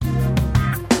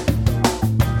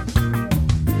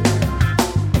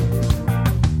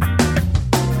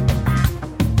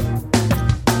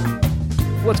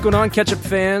going on, Ketchup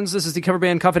fans? This is the Cover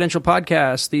Band Confidential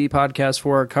Podcast, the podcast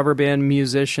for cover band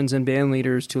musicians and band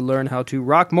leaders to learn how to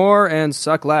rock more and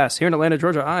suck less. Here in Atlanta,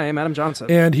 Georgia, I am Adam Johnson.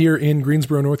 And here in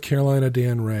Greensboro, North Carolina,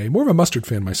 Dan Ray. More of a Mustard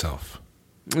fan myself.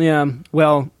 Yeah,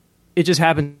 well, it just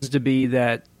happens to be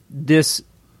that this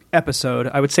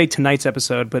episode, I would say tonight's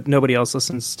episode, but nobody else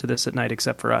listens to this at night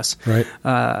except for us. Right.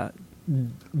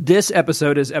 This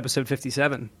episode is episode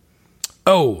 57.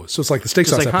 Oh, so it's like the steak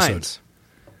sauce like episode. Heinz.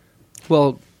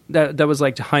 Well, that was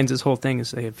like Heinz's whole thing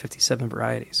is they had 57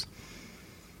 varieties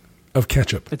of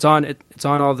ketchup. It's on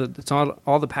all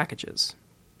the packages.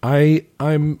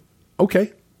 I'm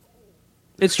okay.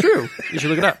 It's true. You should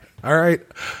look it up. All right.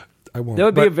 I won't. That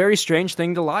would be a very strange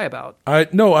thing to lie about. I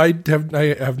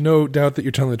have no doubt that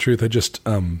you're telling the truth. I just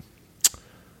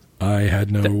I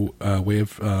had no way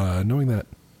of knowing that.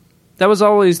 That was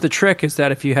always the trick, is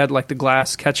that if you had like the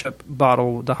glass ketchup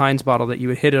bottle, the Heinz bottle, that you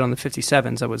would hit it on the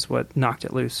 57s. That was what knocked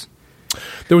it loose.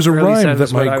 There was a Early rhyme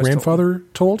that my 70s grandfather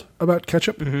told about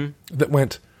ketchup that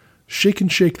went, shake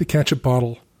and shake the ketchup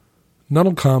bottle,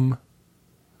 none'll come,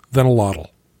 then a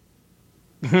lot'll.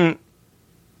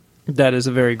 That is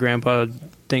a very grandpa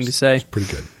thing to say. It's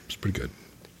pretty good. It's pretty good.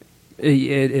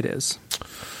 It is.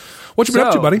 What you been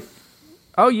up to, buddy?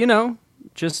 Oh,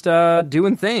 just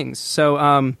doing things.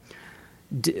 So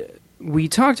we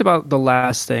talked about the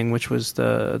last thing, which was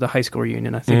the high school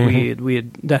reunion. I think we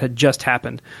had that had just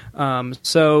happened.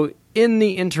 So in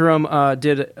the interim,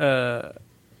 did a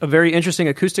very interesting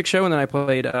acoustic show, and then I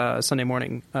played Sunday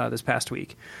morning this past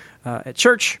week at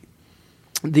church.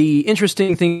 The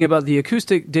interesting thing about the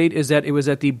acoustic date is that it was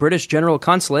at the British General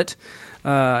Consulate.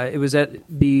 It was at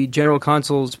the General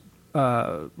Consul's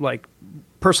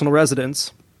personal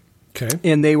residence. Okay.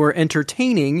 And they were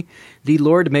entertaining the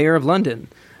Lord Mayor of London,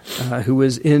 who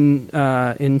was in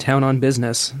town on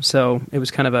business. So it was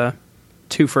kind of a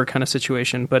twofer kind of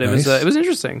situation, but it was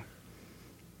interesting.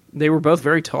 They were both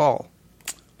very tall.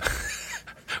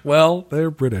 Well, they're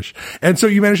British, and so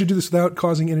you managed to do this without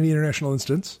causing any international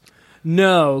incidents.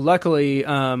 No, luckily,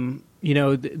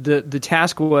 the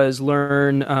task was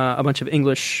learn a bunch of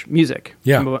English music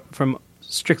from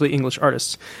strictly English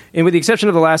artists. And with the exception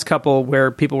of the last couple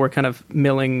where people were kind of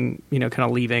milling, kind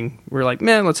of leaving, we're like,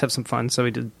 man, let's have some fun. So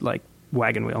we did like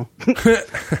Wagon Wheel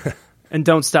and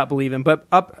Don't Stop Believin'. But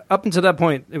up until that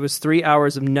point, it was 3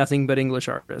 hours of nothing but English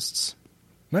artists.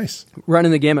 Nice.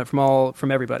 Running the gamut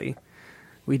from everybody.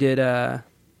 We did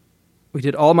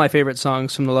all my favorite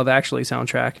songs from the Love Actually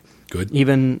soundtrack. Good.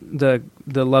 Even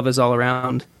the Love Is All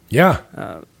Around. Yeah.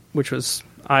 Which was,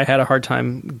 I had a hard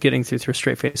time getting through a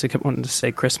straight face. I kept wanting to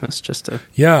say Christmas just to...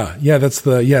 Yeah, that's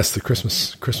the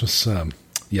Christmas,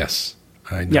 yes.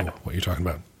 I know what you're talking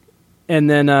about. And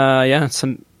then,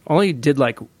 only did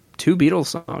like 2 Beatles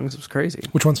songs. It was crazy.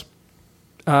 Which ones?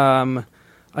 I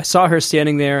Saw Her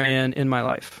Standing There and In My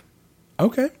Life.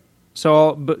 Okay.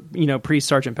 So,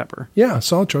 pre-Sgt. Pepper. Yeah,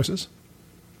 solid choices.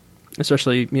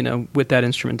 Especially, with that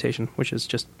instrumentation, which is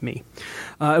just me.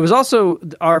 It was also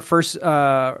our first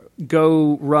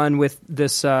go run with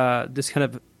this kind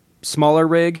of smaller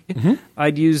rig. Mm-hmm.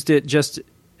 I'd used it just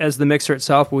as the mixer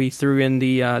itself. We threw in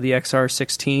the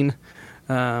XR16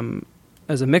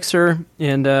 as a mixer,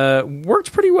 and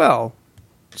worked pretty well.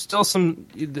 Still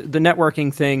the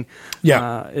networking thing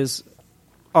is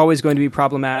always going to be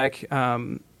problematic.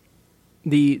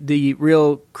 The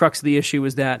real crux of the issue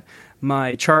was that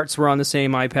my charts were on the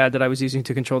same iPad that I was using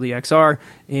to control the XR,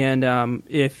 and I'm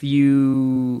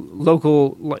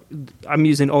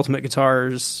using Ultimate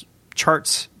Guitar's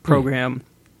charts program,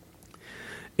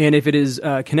 and if it is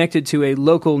connected to a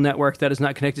local network that is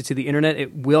not connected to the internet,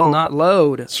 it will not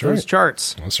load those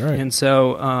charts. That's right. And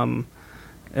so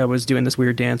I was doing this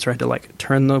weird dance where I had to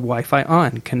turn the Wi-Fi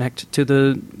on, connect to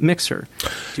the mixer,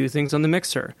 do things on the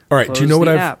mixer. All right. Do you know what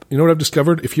I've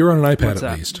discovered? If you're on an iPad,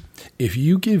 What's least, if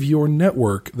you give your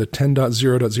network the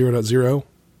 10.0.0.0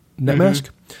 netmask,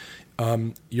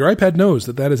 your iPad knows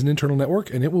that is an internal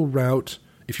network, and it will route.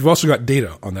 If you've also got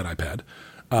data on that iPad,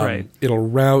 it'll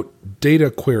route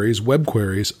data queries, web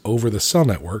queries over the cell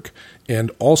network,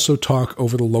 and also talk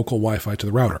over the local Wi-Fi to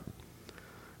the router.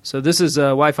 So this is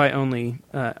a Wi-Fi only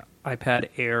iPad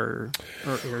Air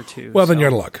or Air 2. Well, then you're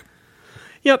out of luck.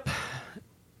 Yep.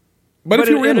 But if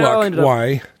you're in luck, the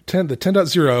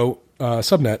 10.0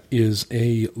 subnet is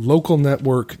a local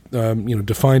network,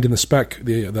 defined in the spec.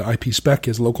 The IP spec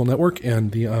is local network,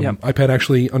 and the iPad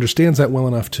actually understands that well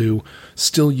enough to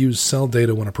still use cell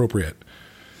data when appropriate.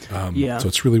 So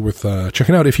it's really worth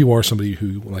checking out if you are somebody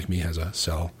who, like me, has a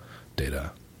cell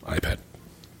data iPad.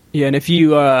 Yeah, and if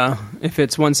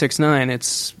it's 169,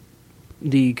 it's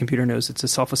the computer knows it's a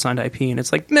self-assigned IP, and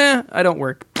it's like, nah, I don't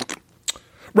work.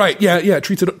 Right. Yeah. It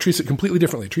treats it completely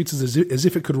differently. It treats it as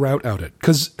if it could route out it.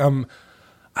 Because,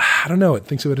 I don't know. It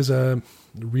thinks of it as a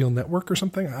real network or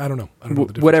something. I don't know.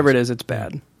 Whatever it is, it's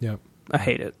bad. Yeah. I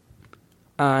hate it.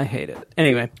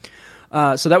 Anyway,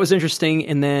 so that was interesting.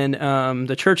 And then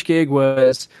the church gig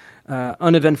was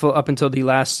uneventful up until the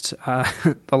last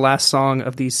song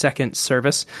of the second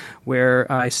service, where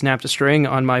I snapped a string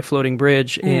on my floating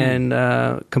bridge and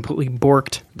completely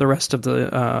borked the rest of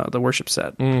the worship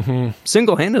set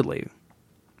single-handedly.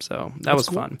 So that was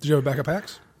cool. Fun. Did you have a backup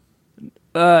axe?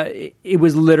 It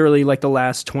was literally like the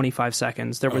last 25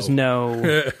 seconds. There was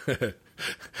no...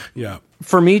 Yeah.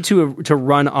 For me to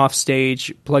run off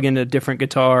stage, plug in a different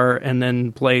guitar, and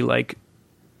then play like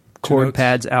chord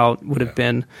pads out would have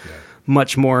been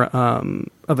much more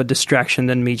of a distraction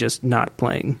than me just not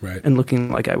playing and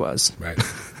looking like I was.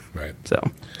 Right. So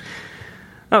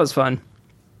that was fun.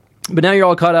 But now you're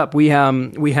all caught up. We've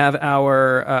got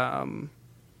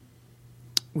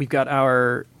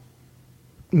our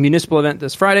municipal event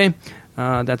this Friday.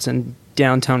 That's in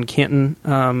downtown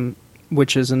Canton,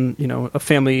 which is a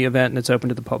family event, and it's open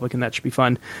to the public, and that should be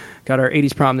fun. Got our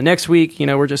 80s prom the next week.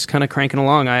 We're just kind of cranking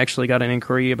along. I actually got an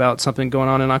inquiry about something going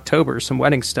on in October, some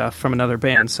wedding stuff from another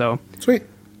band. So sweet.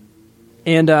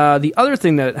 And the other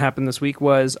thing that happened this week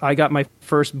was I got my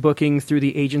first booking through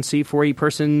the agency for a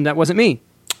person that wasn't me.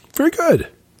 Very good.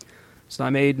 So I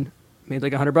made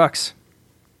like $100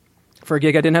 for a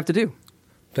gig I didn't have to do.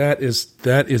 That is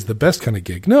the best kind of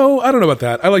gig. No, I don't know about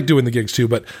that. I like doing the gigs too,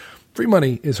 but free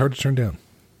money is hard to turn down.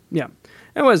 Yeah.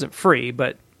 It wasn't free,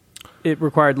 but it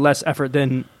required less effort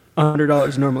than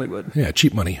 $100 normally would. Yeah,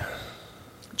 cheap money.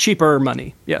 Cheaper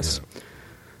money, yes.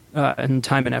 Yeah. And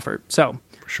time and effort. So,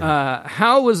 sure.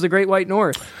 How was the Great White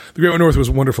North? The Great White North was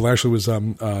wonderful. Actually, it was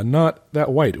not that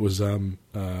white. It was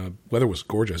weather was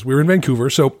gorgeous. We were in Vancouver,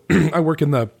 so I work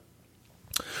in the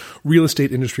real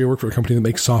estate industry. I work for a company that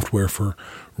makes software for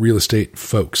real estate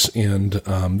folks, and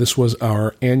this was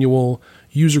our annual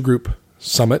user group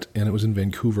summit, and it was in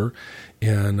Vancouver,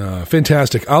 and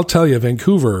fantastic. I'll tell you,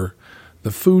 Vancouver,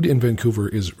 the food in Vancouver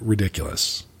is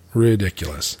ridiculous.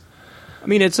 I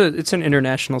mean, it's an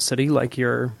international city like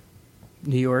your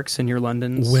New York's and your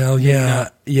London's. Well, yeah.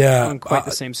 On quite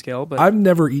the same scale, but I've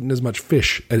never eaten as much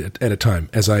fish at a time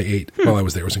as I ate while I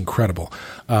was there. It was incredible.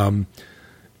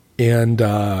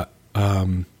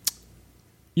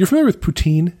 You're familiar with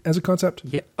poutine as a concept?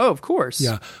 Yeah. Oh, of course.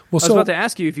 Yeah. Well, I was about to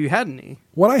ask you if you had any.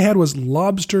 What I had was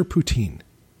lobster poutine.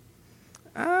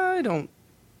 I don't.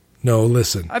 No,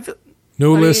 listen.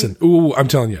 Listen. Ooh, I'm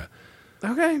telling you.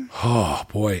 Okay. Oh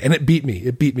boy, and it beat me.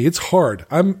 It's hard.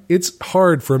 It's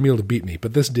hard for a meal to beat me,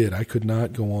 but this did. I could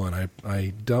not go on.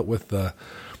 I dealt with the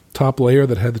top layer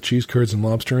that had the cheese curds and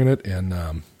lobster in it,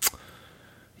 and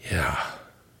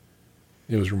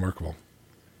it was remarkable.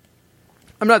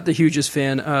 I'm not the hugest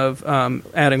fan of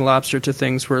adding lobster to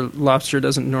things where lobster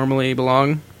doesn't normally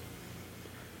belong.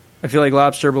 I feel like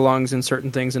lobster belongs in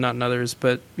certain things and not in others,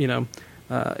 but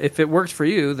if it worked for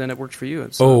you, then it worked for you.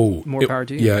 So more power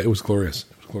to you. Yeah, it was glorious.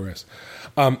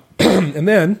 And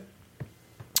then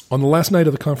on the last night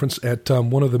of the conference at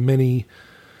one of the many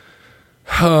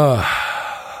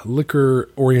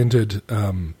liquor-oriented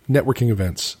networking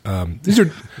events. These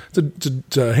are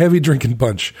it's a heavy drinking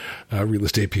bunch, real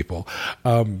estate people,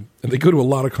 and they go to a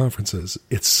lot of conferences.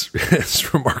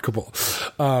 It's remarkable.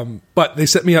 But they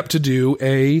set me up to do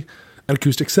an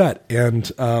acoustic set,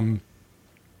 and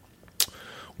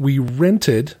we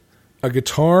rented a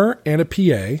guitar and a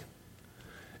PA,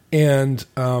 and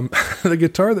the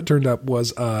guitar that turned up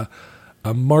was a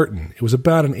Martin. It was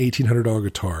about an $1,800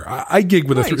 guitar. I gigged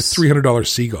with a $300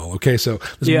 Seagull. Okay, so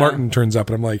this Martin turns up,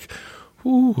 and I'm like,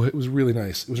 ooh, it was really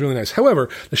nice. However,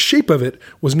 the shape of it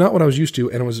was not what I was used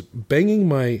to, and I was banging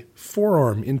my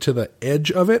forearm into the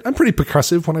edge of it. I'm pretty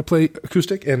percussive when I play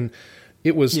acoustic, and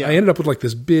it was. I ended up with like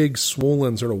this big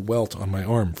swollen sort of welt on my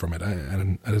arm from it. I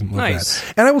didn't love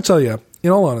that. And I will tell you,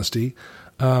 in all honesty,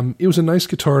 it was a nice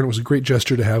guitar, and it was a great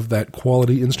gesture to have that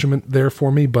quality instrument there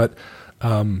for me, but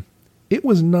it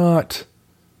was not,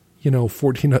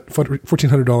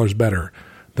 $1,400 better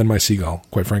than my Seagull,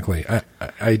 quite frankly. I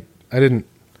don't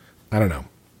know.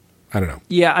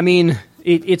 Yeah, I mean,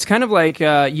 it's kind of like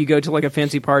you go to like a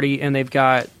fancy party and they've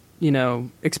got,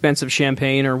 expensive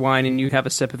champagne or wine, and you have a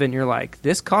sip of it and you're like,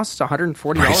 this costs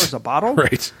 $140 a bottle?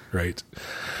 Right.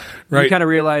 You kind of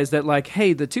realize that like,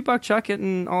 hey, the $2 chuck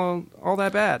isn't all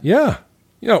that bad. Yeah.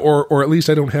 Yeah, or at least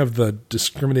I don't have the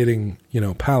discriminating,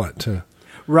 palate to...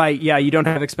 Right, yeah, you don't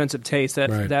have expensive taste.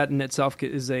 That in itself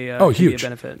is huge. A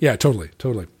benefit. Yeah, totally.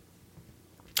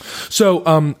 So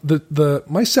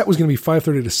my set was going to be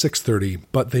 5:30 to 6:30,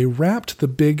 but they wrapped the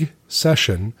big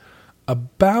session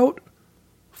about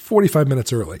 45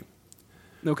 minutes early.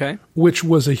 Okay. Which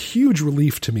was a huge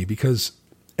relief to me because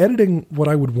editing what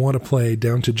I would want to play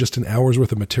down to just an hour's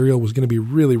worth of material was going to be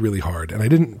really, really hard. And I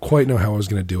didn't quite know how I was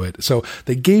going to do it. So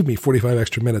they gave me 45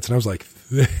 extra minutes and I was like,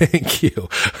 thank you.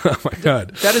 Oh my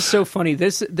God. That is so funny.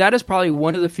 That is probably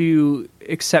one of the few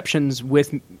exceptions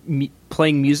with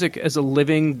playing music as a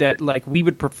living that like we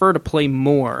would prefer to play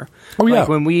more. Oh yeah. Like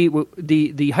when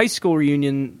the high school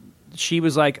reunion, she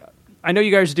was like, I know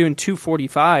you guys are doing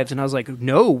 245s, and I was like,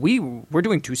 no, we're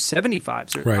doing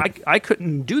 275s. Right. I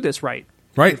couldn't do this right.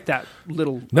 Right. With that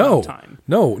little time.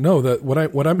 No.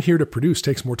 What I'm here to produce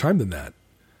takes more time than that.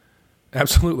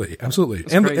 Absolutely. And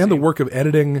the work of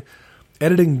editing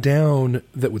down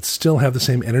that would still have the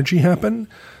same energy happen.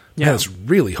 Yeah, that's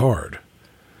really hard.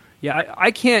 Yeah, I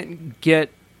can't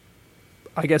get,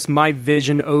 I guess, my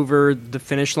vision over the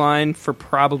finish line for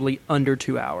probably under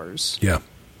 2 hours. Yeah.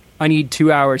 I need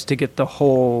 2 hours to get the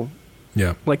whole,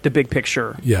 like the big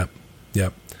picture. Yeah.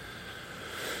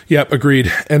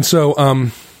 Agreed. And so,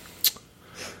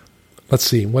 let's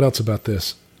see, what else about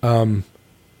this? I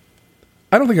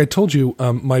don't think I told you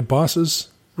my boss's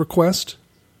request.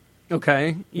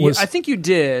 Okay. I think you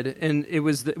did, and it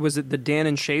was it the Dan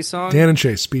and Shay song? Dan and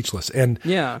Shay, Speechless. And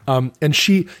and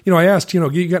she, I asked,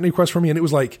 you got any requests for me? And it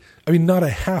was like, I mean, not a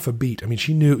half a beat. I mean,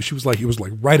 she knew, she was like, it was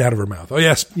like right out of her mouth. Oh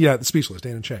yes, the Speechless,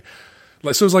 Dan and Shay. So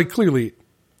it was like clearly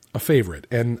a favorite.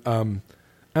 And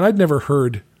I'd never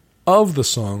heard of the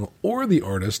song or the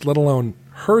artist, let alone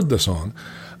heard the song.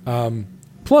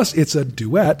 Plus it's a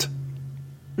duet.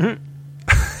 Mm-hmm.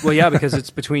 Well, yeah, because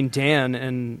it's between Dan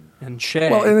and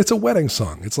Shay. Well, and it's a wedding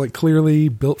song. It's like clearly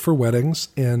built for weddings,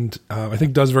 and I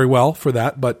think does very well for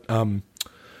that. But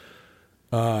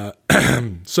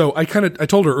so I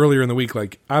told her earlier in the week,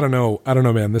 like, I don't know,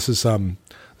 man. This Dan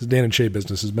and Shay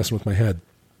business is messing with my head.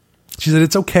 She said,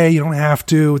 it's okay. You don't have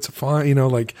to. It's fine.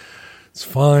 Like it's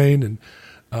fine.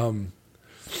 And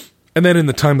then in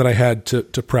the time that I had to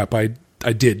prep,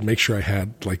 I did make sure I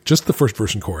had like just the first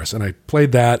verse and chorus, and I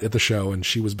played that at the show, and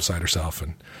she was beside herself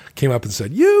and came up and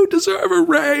said, "You deserve a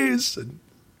raise." And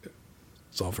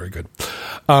it's all very good.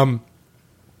 That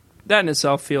in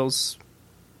itself feels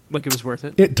like it was worth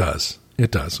it. It does.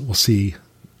 We'll see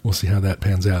how that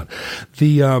pans out.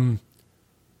 The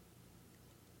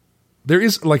there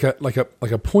is like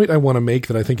a point I want to make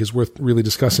that I think is worth really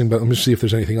discussing, but let me see if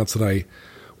there's anything else that I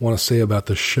want to say about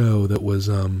the show that was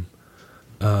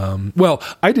well,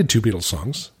 I did 2 Beatles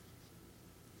songs.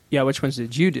 Yeah, which ones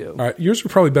did you do? All right, yours were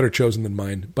probably better chosen than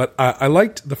mine, but I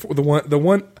liked the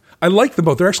one. I liked them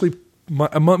both. They're actually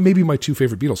maybe my 2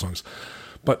 favorite Beatles songs.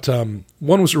 But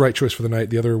one was the right choice for the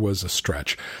night. The other was a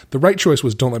stretch. The right choice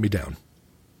was "Don't Let Me Down."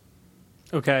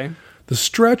 Okay. The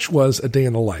stretch was "A Day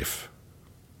in the Life."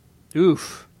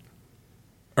 Oof.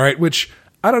 All right, which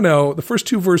I don't know. The first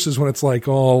 2 verses when it's like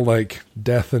all like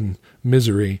death and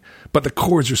misery, but the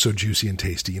chords are so juicy and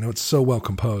tasty. It's so well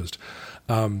composed.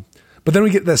 But then we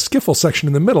get that skiffle section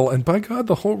in the middle, and by God,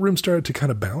 the whole room started to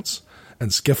kind of bounce and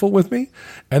skiffle with me.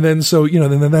 And then so,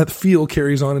 then that feel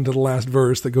carries on into the last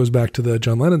verse that goes back to the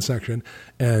John Lennon section,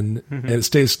 and it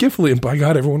stays skiffly, and by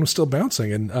God, everyone was still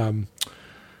bouncing. And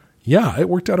it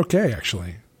worked out okay,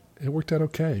 actually. It worked out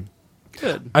okay.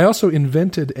 Good. I also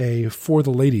invented a For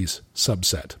the Ladies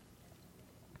subset.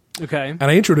 Okay. And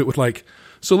I introed it with like,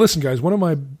 so listen, guys, one of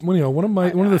the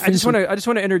things I just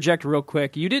want to interject real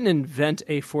quick. You didn't invent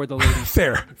a For the Ladies.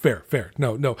 Fair.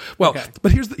 No. Well, okay.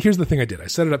 But here's the thing I did. I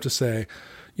set it up to say,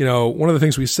 one of the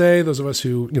things we say, those of us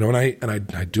who, and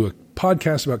I do a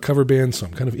podcast about cover bands, so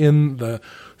I'm kind of in the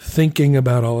thinking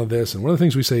about all of this. And one of the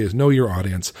things we say is know your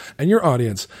audience, and your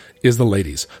audience is the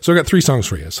ladies. So I got 3 songs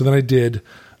for you. So then I did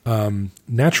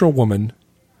Natural Woman,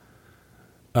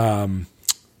 I'm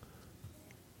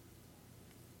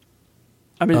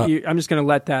just going to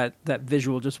let that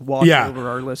visual just wash over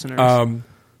our listeners.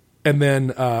 And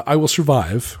then I Will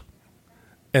Survive,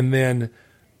 and then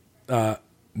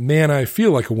Man, I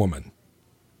Feel Like a Woman.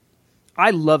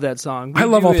 I love that song. I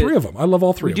love all 3 of them. I love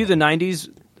all 3 of them. We do the 90s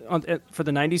for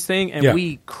the 90s thing, and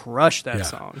we crush that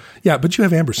song. Yeah, but you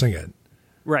have Amber sing it.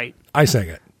 Right. I sang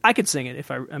it. I could sing it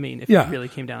if it really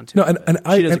came down to it. And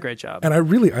she does a great job. And I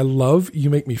love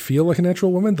You Make Me Feel Like a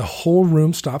Natural Woman. The whole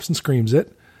room stops and screams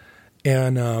it.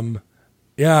 And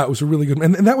it was a really good.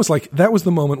 And that was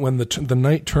the moment when the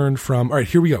night turned from, all right,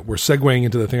 here we go. We're segueing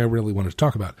into the thing I really wanted to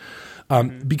talk about.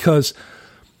 Because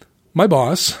my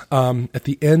boss, at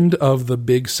the end of the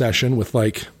big session with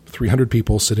like 300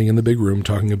 people sitting in the big room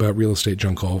talking about real estate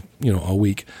junk all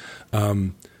week,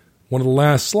 one of the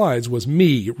last slides was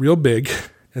me, real big,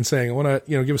 and saying, I want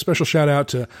to, give a special shout out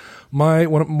to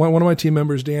one of my team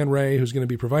members, Dan Ray, who's going to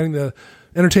be providing the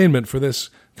entertainment for this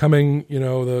coming,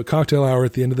 the cocktail hour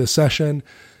at the end of this session.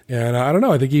 And I don't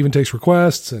know, I think he even takes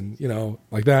requests and,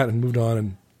 like that, and moved on.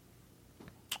 And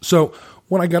so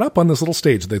when I got up on this little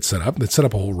stage they'd set up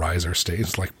a whole riser stage.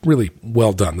 It's like really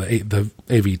well done. The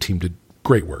AV team did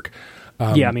great work.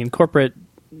 Corporate,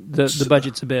 the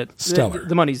budget's a bit stellar.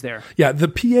 The money's there. Yeah, the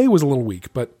PA was a little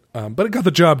weak, but it got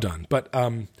the job done. But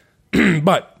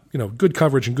good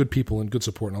coverage and good people and good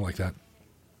support and all like that.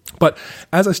 But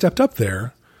as I stepped up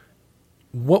there,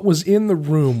 what was in the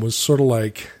room was sort of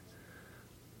like,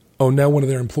 oh, now one of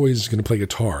their employees is going to play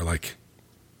guitar, like,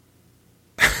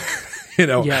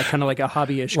 yeah, kind of like a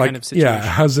hobbyish kind of situation. Yeah,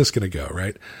 how's this going to go,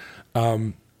 right?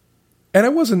 And I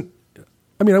wasn't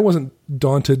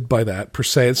daunted by that per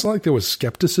se. It's not like there was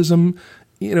skepticism,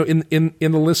 in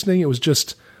the listening. It was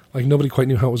just like nobody quite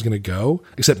knew how it was going to go,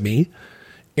 except me.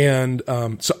 And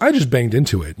so I just banged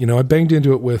into it. I banged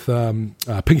into it with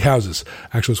Pig Houses,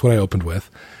 actually, is what I opened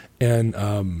with, and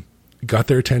got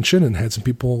their attention and had some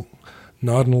people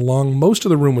nodding along. Most of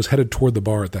the room was headed toward the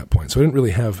bar at that point, so I didn't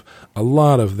really have a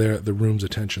lot of the room's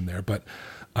attention there. But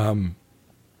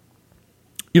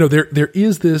there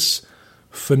is this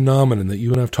phenomenon that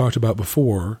you and I've talked about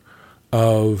before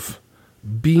of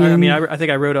being. I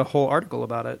think I wrote a whole article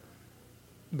about it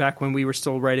back when we were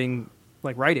still writing.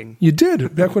 You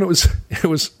did back when it was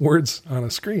words on a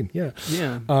screen. Yeah.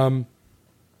 Yeah. And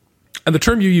the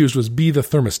term you used was "be the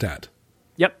thermostat."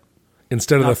 Yep.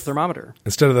 Instead of the thermometer.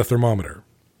 Instead of the thermometer.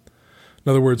 In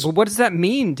other words, well, what does that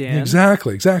mean, Dan?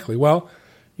 Exactly. Well,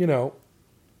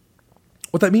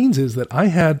 what that means is that I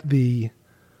had the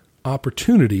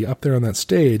opportunity up there on that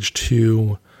stage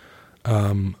to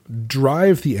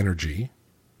drive the energy,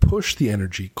 push the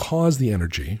energy, cause the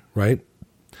energy, right?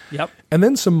 Yep. And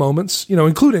then some moments,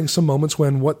 including some moments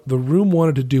when what the room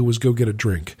wanted to do was go get a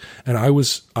drink. And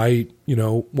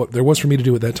what there was for me to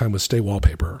do at that time was stay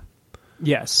wallpaper.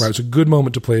 Yes. Right. It's a good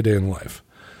moment to play A Day in the Life.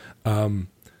 And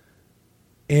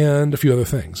a few other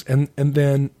things. And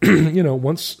then,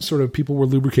 once sort of people were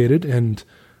lubricated and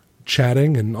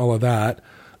chatting and all of that,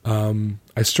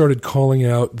 I started calling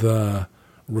out the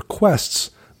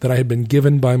requests that I had been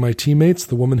given by my teammates.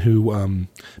 The woman who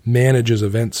manages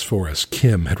events for us,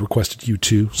 Kim, had requested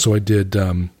U2. So I did,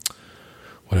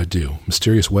 what did I do?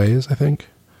 Mysterious Ways, I think.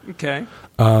 Okay.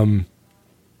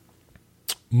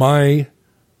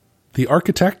 The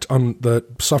architect on the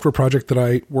software project that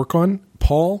I work on,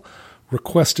 Paul,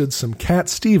 requested some Cat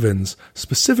Stevens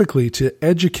specifically to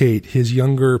educate his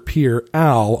younger peer,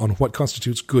 Al, on what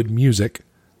constitutes good music.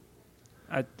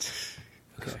 Okay.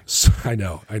 So, I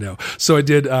know. So I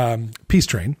did Peace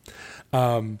Train,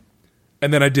 and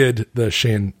then I did the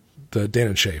Dan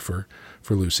and Shay for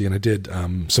Lucy, and I did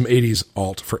some 80s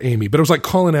alt for Amy. But it was like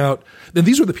calling out, and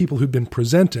these were the people who'd been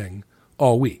presenting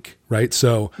all week, right?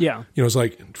 So, yeah, it's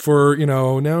like for,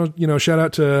 now, shout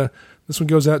out to, this one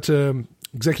goes out to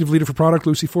executive leader for product,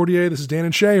 Lucy Fortier. This is Dan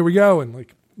and Shay. Here we go. And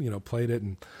played it.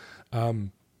 And,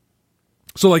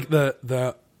 so like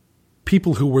the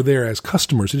people who were there as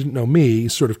customers who didn't know me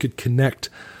sort of could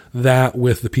connect that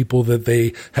with the people that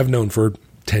they have known for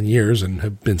 10 years and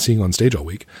have been seeing on stage all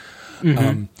week.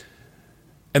 Mm-hmm.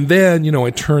 And then, I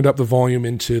turned up the volume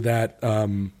into that,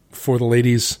 For the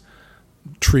Ladies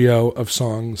trio of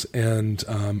songs and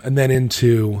then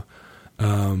into,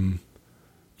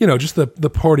 just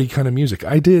the party kind of music.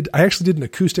 I actually did an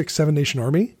acoustic Seven Nation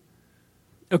Army.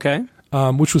 Okay.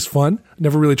 Which was fun.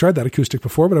 Never really tried that acoustic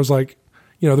before, but I was like,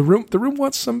 the room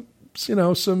wants some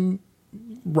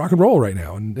rock and roll right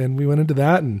now. And we went into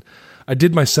that, and I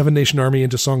did my Seven Nation Army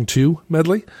into Song 2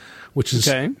 medley, which is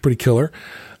pretty killer.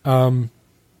 And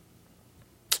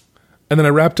then I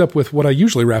wrapped up with what I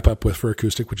usually wrap up with for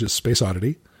acoustic, which is Space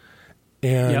Oddity.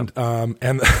 And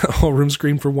the whole room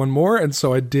screamed for one more. And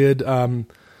so I did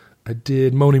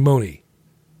Moni Moni.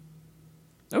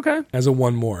 Okay. As a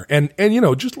one more. And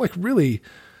just like really,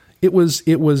 it was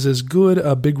as good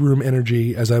a big room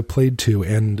energy as I've played to.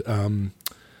 And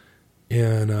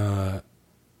it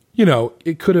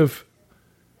could have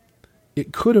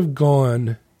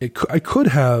gone, I could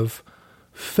have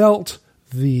felt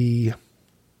the,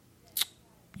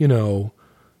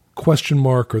 question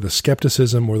mark or the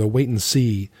skepticism or the wait and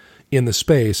see in the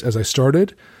space as I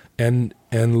started and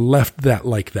left that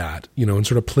like that, and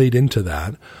sort of played into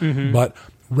that. Mm-hmm. But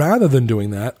rather than doing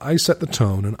that, I set the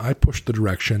tone and I pushed the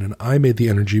direction and I made the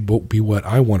energy be what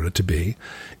I wanted it to be.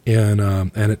 And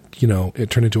it,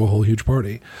 it turned into a whole huge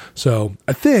party. So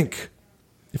I think,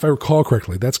 if I recall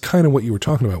correctly, that's kind of what you were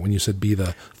talking about when you said be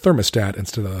the thermostat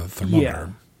instead of the thermometer. Yeah.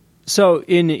 So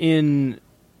in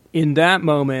in that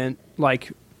moment,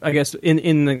 like I guess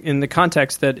in the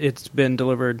context that it's been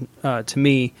delivered to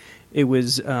me, it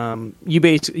was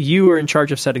you were in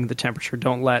charge of setting the temperature.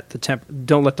 Don't let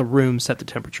the room set the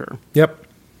temperature. Yep.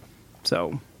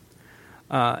 So,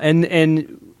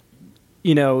 and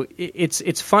you know,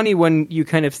 it's funny when you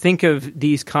kind of think of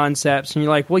these concepts and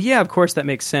you're like, well, yeah, of course that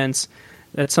makes sense.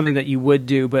 That's something that you would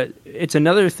do, but it's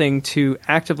another thing to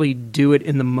actively do it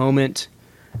in the moment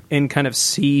and kind of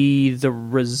see the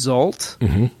result.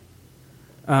 Mm-hmm.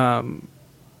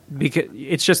 Because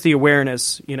it's just the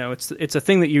awareness, you know, it's a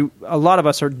thing that a lot of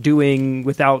us are doing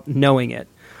without knowing it.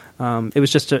 It was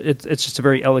just it's just a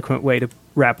very eloquent way to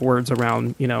wrap words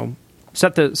around, you know,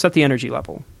 set the energy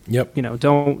level. Yep. You know,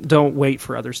 don't wait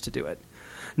for others to do it.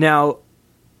 Now,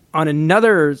 on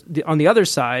the other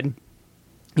side,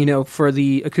 you know, for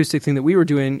the acoustic thing that we were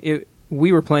doing,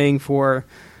 we were playing for,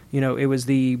 you know, it was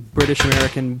the British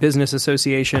American Business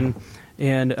Association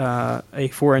and a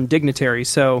foreign dignitary.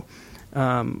 So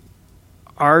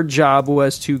our job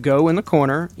was to go in the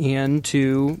corner and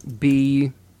to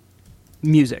be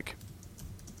music,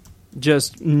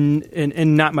 just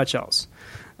and not much else.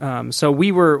 So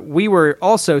we were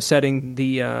also setting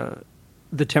the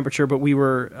temperature, but we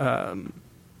were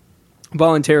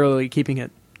voluntarily keeping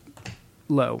it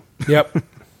low. Yep.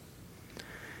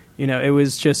 You know, it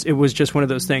was just one of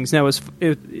those things. Now,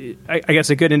 I guess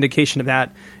a good indication of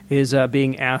that is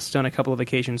being asked on a couple of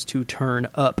occasions to turn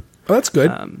up. Oh, that's good.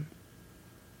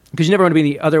 Because you never want to be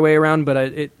the other way around, but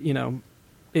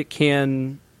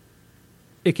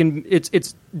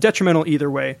it's detrimental either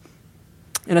way.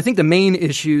 And I think the main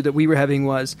issue that we were having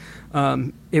was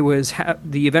the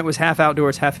event was half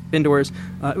outdoors, half indoors.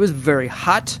 It was very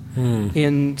hot,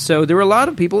 and so there were a lot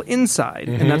of people inside,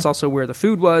 and that's also where the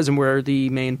food was and where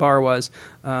the main bar was,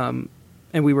 and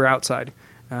we were outside.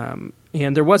 And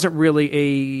there wasn't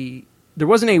a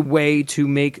way to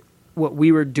make what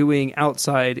we were doing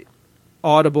outside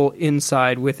audible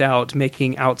inside without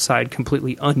making outside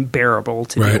completely unbearable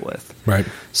to deal with. Right.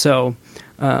 So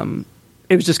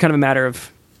it was just kind of a matter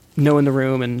of knowing the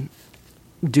room and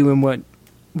doing what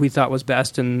we thought was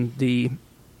best. And the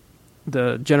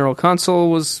general consul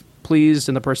was pleased,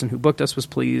 and the person who booked us was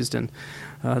pleased, and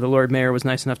the Lord Mayor was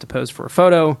nice enough to pose for a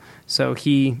photo. So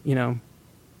he, you know,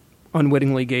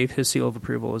 unwittingly gave his seal of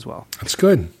approval as well. That's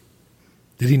good.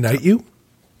 Did he knight you?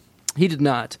 He did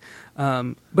not.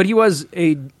 But he was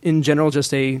in general,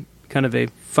 just a kind of a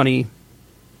funny,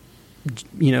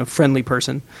 you know, friendly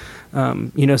person.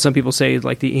 You know, some people say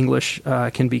like the English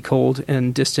can be cold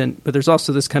and distant, but there's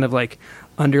also this kind of like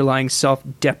underlying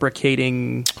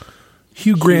self-deprecating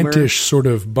Hugh Grant-ish sort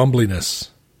of bumbliness.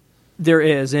 There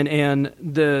is, and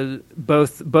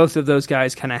both of those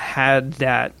guys kind of had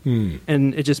that,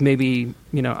 and it just maybe,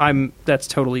 you know, that's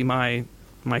totally my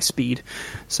speed.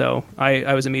 So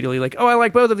I was immediately like, oh, I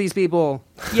like both of these people.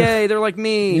 Yay, they're like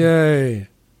me. Yay.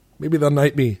 Maybe they'll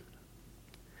knight me.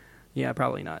 Yeah,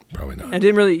 probably not. Probably not. And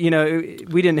didn't really, you know,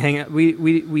 we didn't hang out.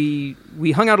 We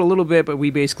hung out a little bit, but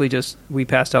we basically we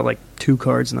passed out like 2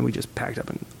 cards and then we just packed up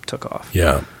and took off.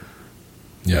 Yeah.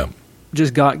 Yeah.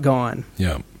 Just got gone.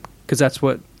 Yeah. Because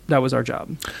that was our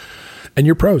job. And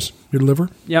you're pros. You deliver.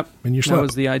 Yep. And you slept. That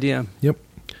was the idea. Yep.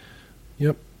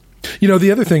 You know,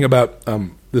 the other thing about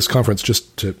this conference,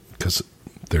 because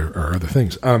there are other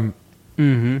things.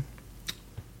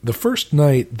 The first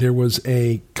night, there was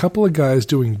a couple of guys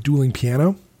doing dueling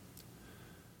piano,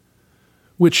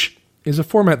 which is a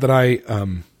format that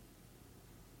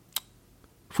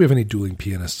if we have any dueling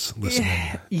pianists listening.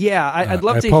 Yeah, I'd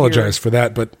love to hear. I apologize for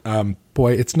that, but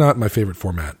boy, it's not my favorite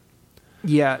format.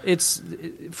 Yeah, it's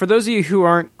for those of you who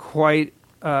aren't quite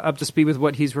up to speed with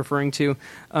what he's referring to.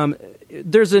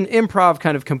 There's an improv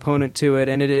kind of component to it,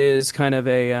 and it is kind of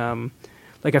a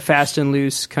like a fast and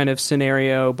loose kind of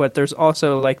scenario, but there's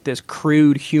also like this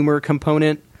crude humor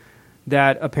component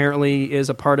that apparently is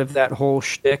a part of that whole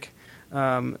shtick.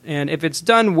 And if it's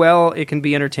done well, it can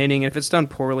be entertaining. If it's done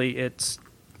poorly, it's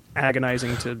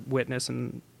agonizing to witness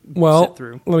and sit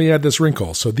through. Let me add this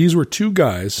wrinkle. So these were 2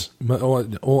 guys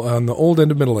on the old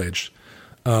end of middle age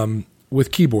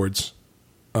with keyboards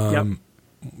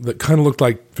that kind of looked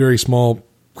like very small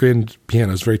grand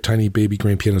pianos, very tiny baby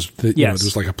grand pianos. You know,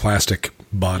 there's like a plastic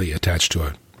body attached to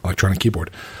an electronic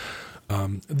keyboard.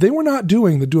 They were not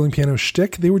doing the dueling piano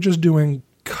shtick. They were just doing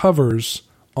covers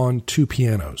on 2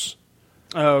 pianos.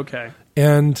 Oh, okay.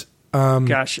 And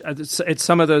gosh, it's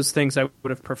some of those things I would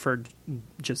have preferred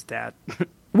just that.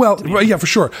 Well, yeah, for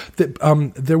sure.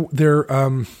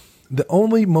 The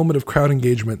only moment of crowd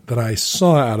engagement that I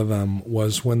saw out of them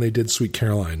was when they did Sweet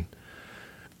Caroline.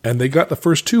 And they got the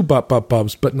first 2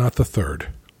 bubs, but not the third.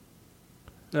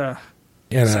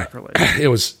 And sacrilege. It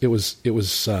was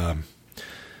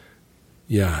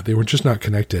yeah, they were just not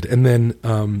connected. And then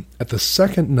at the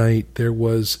second night, there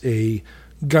was a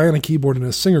guy on a keyboard and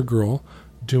a singer girl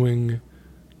doing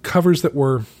covers that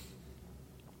were,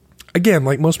 again,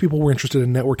 like most people were interested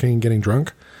in networking and getting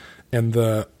drunk. And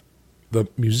the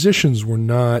musicians were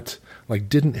not, like,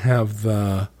 didn't have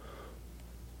the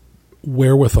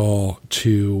wherewithal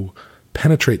to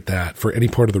penetrate that for any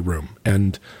part of the room.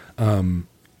 And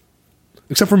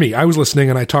except for me, I was listening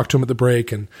and I talked to him at the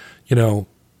break, and, you know,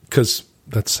 because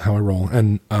that's how I roll.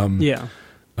 And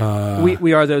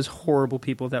we are those horrible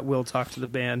people that will talk to the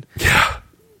band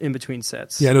in between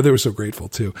sets. Yeah, no, they were so grateful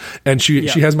too. And she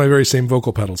has my very same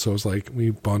vocal pedal, so it was like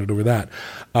we bonded over that.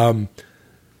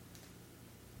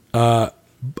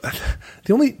 But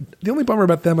the only bummer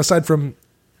about them, aside from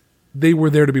they were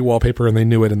there to be wallpaper and they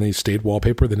knew it and they stayed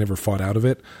wallpaper, they never fought out of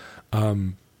it.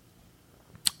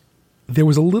 There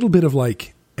was a little bit of,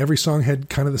 like, every song had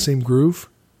kind of the same groove.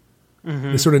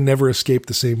 Mm-hmm. They sort of never escaped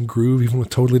the same groove, even with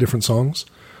totally different songs,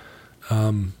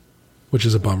 which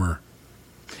is a bummer.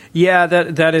 Yeah,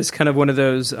 that is kind of one of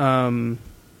those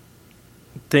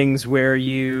things where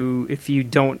if you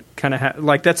don't kind of have,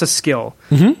 like, that's a skill,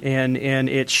 mm-hmm. and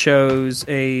it shows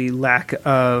a lack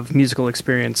of musical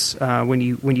experience when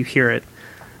you hear it.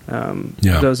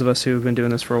 Those of us who have been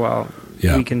doing this for a while,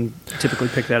 we can typically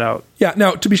pick that out. Yeah.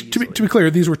 Now, to be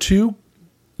clear, these were two,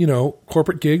 you know,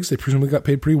 corporate gigs. They presumably got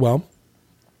paid pretty well,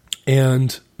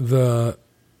 and the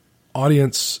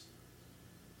audience,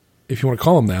 if you want to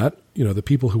call them that, you know, the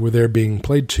people who were there being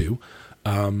played to,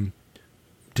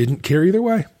 didn't care either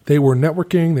way. They were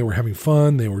networking, they were having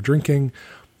fun, they were drinking.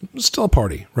 It was still a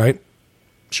party, right?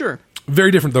 Sure.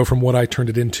 Very different, though, from what I turned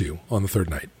it into on the third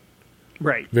night.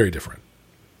 Right. Very different.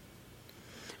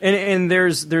 And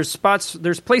there's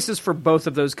places for both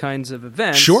of those kinds of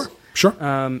events. Sure.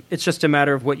 It's just a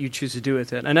matter of what you choose to do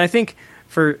with it. And I think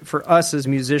for us as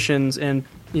musicians, and,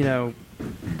 you know,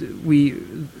 we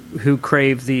who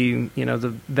crave the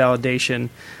validation,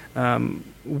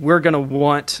 we're going to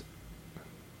want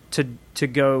to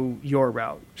go your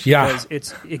route. Yeah.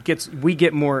 Because we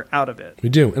get more out of it. We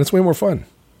do, and it's way more fun.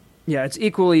 Yeah,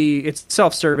 it's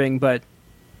self-serving, but,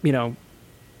 you know,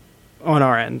 on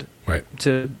our end. Right.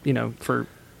 Because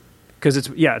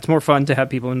it's more fun to have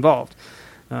people involved.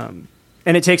 And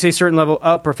it takes a certain level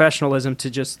of professionalism to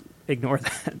just ignore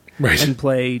that and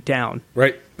play down.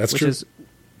 Right. That's true. Which is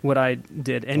what I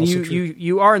did. And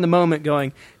you are in the moment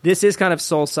going, this is kind of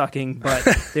soul sucking, but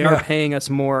they are paying us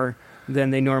more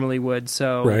than they normally would.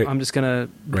 So I'm just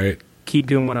going to keep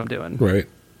doing what I'm doing. Right.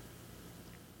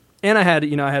 And I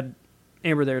had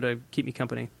Amber there to keep me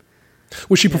company.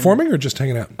 Was she performing or just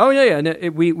hanging out? Oh yeah. No,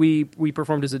 we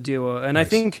performed as a duo, and nice. I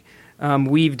think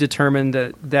we've determined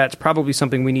that that's probably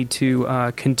something we need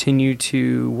to continue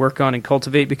to work on and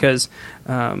cultivate, because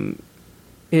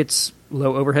it's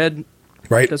low overhead.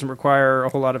 Right. It doesn't require a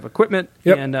whole lot of equipment,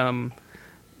 and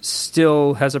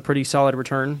still has a pretty solid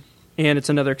return. And it's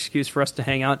another excuse for us to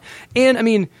hang out. And I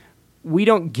mean, we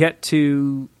don't get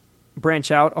to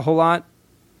branch out a whole lot,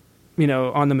 you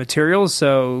know, on the materials.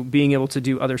 So being able to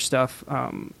do other stuff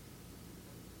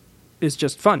is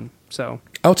just fun. So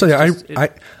I'll tell you, I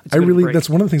really, that's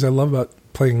one of the things I love about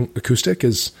playing acoustic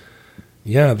is,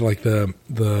 like the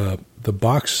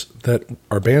box that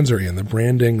our bands are in, the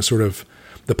branding, sort of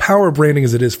the power of branding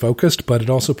as it is focused, but it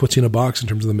also puts you in a box in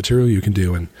terms of the material you can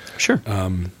do. And sure.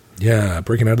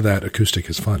 Breaking out of that acoustic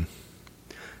is fun.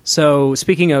 So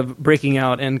speaking of breaking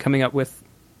out and coming up with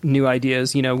new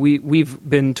ideas, you know, we've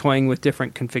been toying with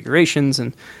different configurations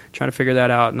and trying to figure that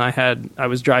out. And I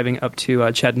was driving up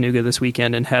to Chattanooga this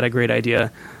weekend and had a great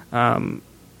idea. As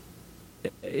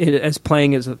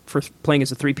playing as a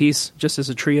 3-piece, just as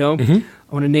a trio. Mm-hmm.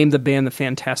 I want to name the band the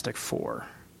Fantastic Four.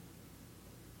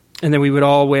 And then we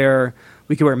could wear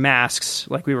masks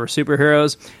like we were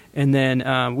superheroes, and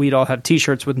then we'd all have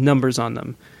T-shirts with numbers on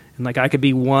them. And like I could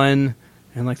be 1,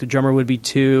 and like the drummer would be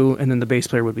 2, and then the bass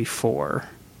player would be 4.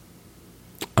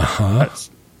 Uh-huh. I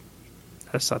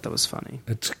just thought that was funny.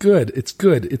 It's good.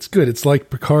 It's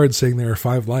like Picard saying there are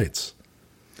 5 lights.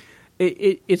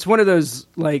 It's one of those,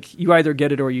 like, you either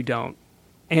get it or you don't.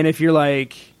 And if you're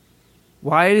like,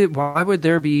 why would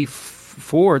there be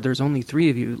 4? There's only 3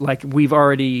 of you. Like, we've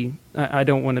already. I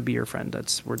don't want to be your friend.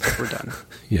 We're done.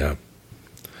 Yeah.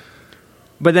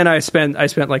 But then I spent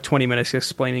like 20 minutes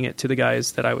explaining it to the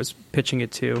guys that I was pitching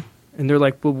it to, and they're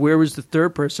like, "Well, where was the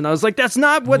third person?" I was like, "That's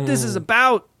not what this is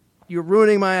about. You're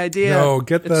ruining my idea." No,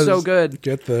 it's so good.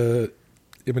 Get the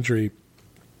imagery.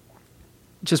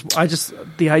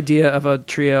 The idea of a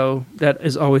trio that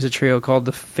is always a trio called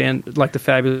the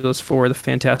Fabulous Four, the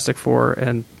Fantastic Four,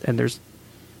 and there's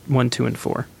 1, 2, and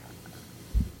 4.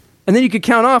 And then you could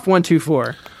count off 1, 2,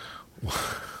 4.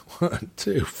 1,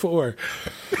 2, 4.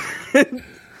 That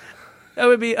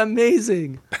would be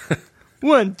amazing.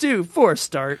 1, 2, 4,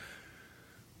 start.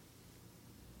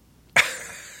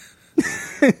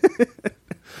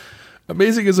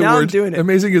 Amazing is a now word. I'm doing it.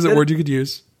 Amazing is a word you could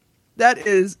use. That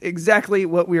is exactly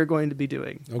what we are going to be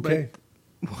doing. Okay.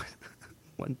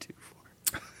 1, 2,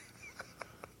 4.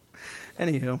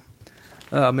 Anywho,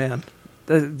 oh man,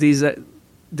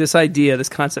 this idea, this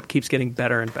concept keeps getting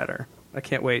better and better. I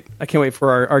can't wait. I can't wait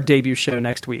for our debut show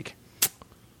next week.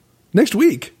 Next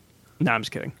week? No, I'm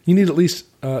just kidding. You need at least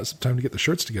some time to get the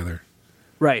shirts together.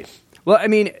 Right. Well, I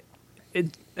mean,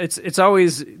 it's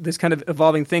always this kind of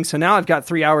evolving thing. So now I've got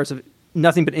 3 hours of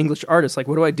nothing but English artists. Like,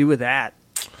 what do I do with that?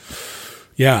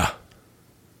 Yeah.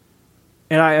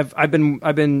 And I've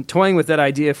been toying with that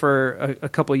idea for a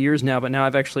couple of years now, but now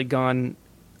I've actually done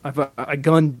did it,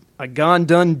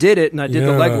 and I did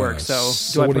the legwork. So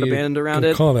do I put a band around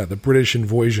it? Call that the British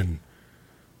Invasion.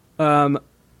 I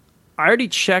already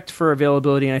checked for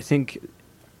availability, and I think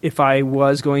if I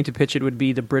was going to pitch it, would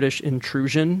be the British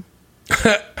Intrusion.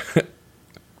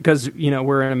 Because,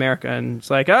 we're in America, and it's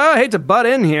like, I hate to butt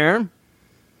in here,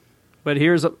 but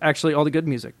here's actually all the good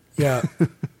music. Yeah.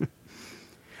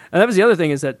 And that was the other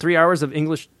thing, is that 3 hours of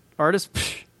English artists,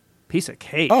 piece of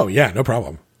cake. Oh, yeah, no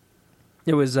problem.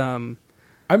 It was... I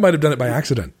might have done it by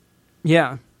accident.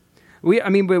 Yeah. But we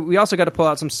also got to pull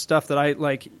out some stuff that I,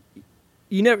 like...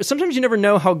 Sometimes you never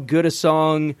know how good a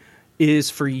song is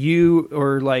for you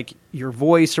or, like, your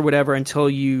voice or whatever until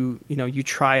you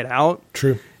try it out.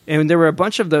 True. And there were a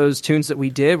bunch of those tunes that we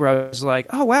did where I was like,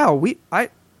 oh, wow, I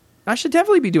should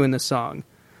definitely be doing this song.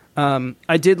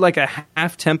 I did like a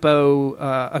half-tempo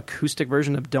acoustic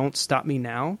version of Don't Stop Me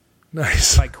Now.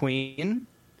 Nice. By Queen.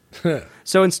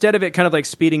 So instead of it kind of like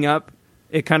speeding up,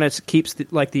 it kind of keeps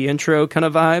the intro kind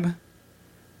of vibe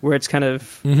where it's kind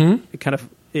of,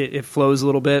 it flows a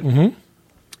little bit. Mm-hmm.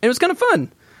 It was kind of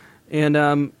fun.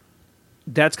 And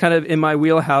that's kind of in my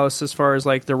wheelhouse as far as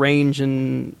like the range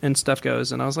and stuff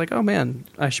goes. And I was like, oh man,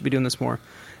 I should be doing this more.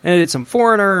 And I did some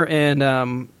Foreigner, and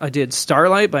I did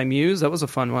Starlight by Muse. That was a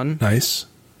fun one. Nice.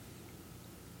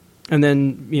 And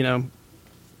then,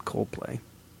 Coldplay.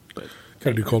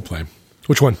 Gotta do Coldplay.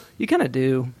 Which one? You kind of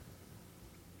do.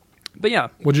 But yeah.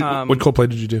 What Coldplay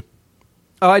did you do?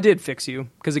 Oh, I did Fix You,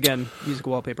 because again, music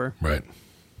wallpaper. Right.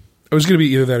 It was going to be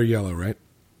either that or Yellow, right?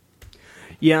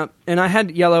 Yeah, and I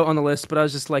had Yellow on the list, but I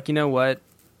was just like, you know what?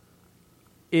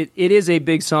 It is a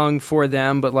big song for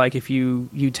them, but like if you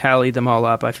tally them all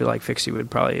up, I feel like Fix You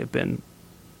would probably have been.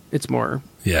 It's more.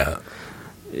 Yeah.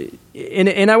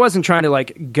 And I wasn't trying to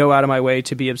like go out of my way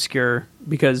to be obscure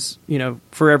because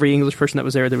for every English person that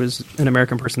was there was an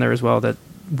American person there as well that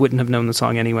wouldn't have known the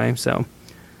song anyway. So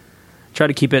try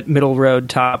to keep it middle road,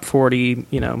 top 40.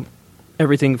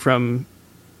 Everything from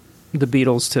the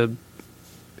Beatles to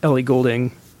Ellie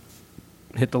Goulding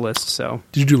hit the list. So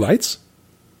did you do Lights?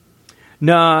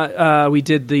 No, we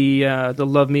did the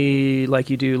Love Me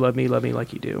Like You Do, Love Me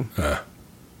Like You Do. All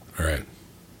right.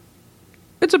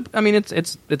 It's a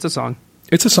song.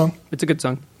 It's a song. It's a good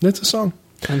song. It's a song.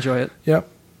 I enjoy it. Yep.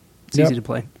 It's easy to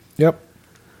play. Yep.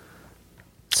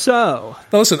 So.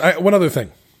 Now listen, one other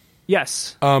thing.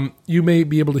 Yes. You may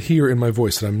be able to hear in my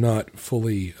voice that I'm not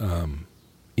fully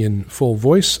in full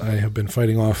voice. I have been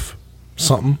fighting off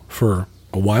something for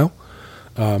a while.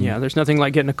 There's nothing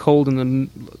like getting a cold in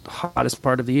the hottest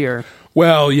part of the year.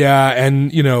 Well, yeah,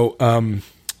 and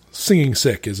singing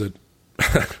sick is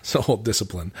it's a whole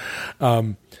discipline.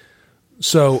 You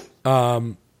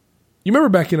remember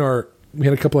back we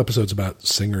had a couple episodes about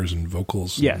singers and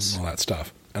vocals and all that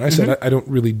stuff. And I said I don't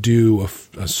really do a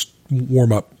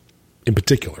warm up in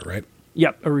particular, right?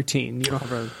 Yep, a routine. You don't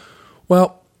have a...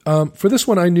 Well, for this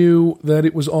one, I knew that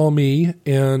it was all me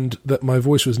and that my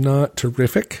voice was not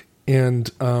terrific. And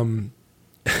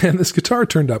this guitar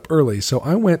turned up early, so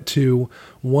I went to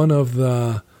one of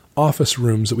the office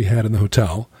rooms that we had in the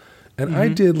hotel, and I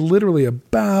did literally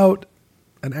about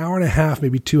an hour and a half,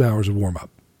 maybe 2 hours of warm-up.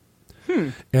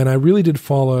 And I really did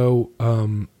follow,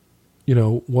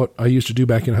 what I used to do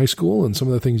back in high school and some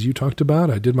of the things you talked about.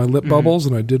 I did my lip bubbles,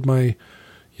 and I did my,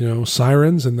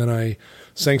 sirens, and then I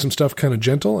sang some stuff kind of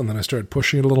gentle, and then I started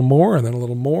pushing it a little more, and then a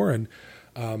little more, and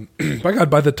by God,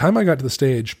 by the time I got to the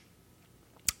stage,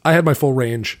 I had my full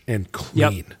range and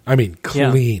clean. Yep. I mean,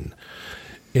 clean.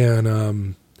 Yeah.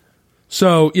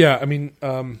 And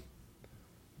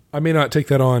I may not take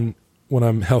that on when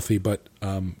I'm healthy, but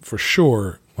for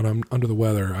sure, when I'm under the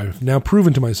weather, I've now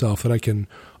proven to myself that I can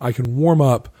warm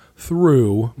up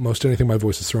through most anything my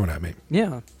voice is throwing at me.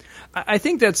 Yeah. I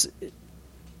think that's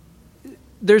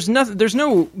there's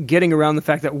no getting around the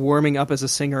fact that warming up as a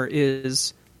singer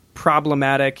is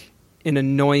problematic and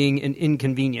annoying and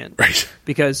inconvenient. Right.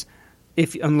 Because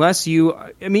even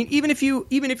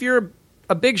if you're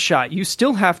a big shot, you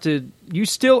still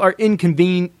are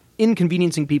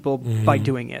inconveniencing people by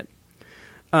doing it.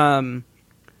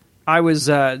 I was,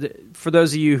 for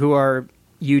those of you who are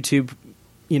YouTube,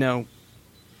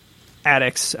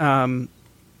 addicts, I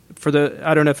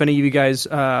don't know if any of you guys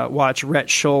watch Rhett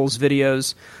Scholl's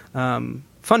videos.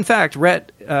 Fun fact,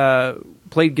 Rhett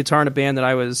played guitar in a band that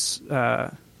I was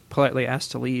politely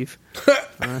asked to leave.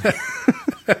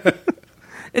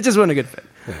 It just wasn't a good fit.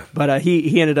 Yeah. But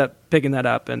he ended up picking that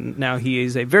up, and now he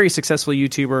is a very successful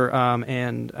YouTuber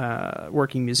and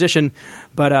working musician.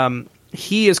 But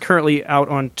he is currently out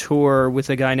on tour with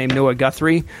a guy named Noah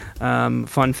Guthrie.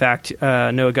 Fun fact,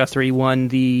 Noah Guthrie won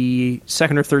the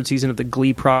second or third season of the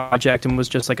Glee Project and was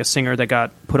just like a singer that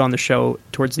got put on the show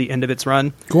towards the end of its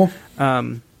run. Cool.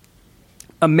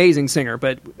 Amazing singer,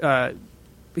 but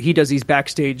he does these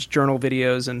backstage journal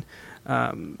videos, and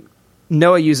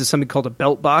Noah uses something called a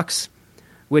belt box,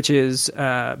 which is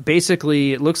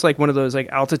basically, it looks like one of those like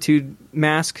altitude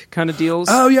mask kind of deals.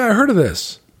 Oh yeah, I heard of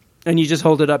this. And you just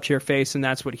hold it up to your face, and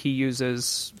that's what he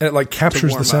uses. And it like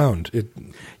captures the sound.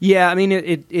 Yeah, I mean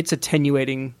it's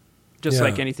attenuating, just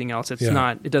like anything else. It's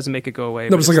not. It doesn't make it go away.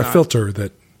 No, it's like a filter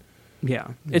that. Yeah,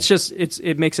 it's just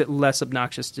it makes it less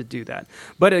obnoxious to do that.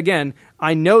 But again,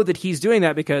 I know that he's doing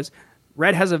that because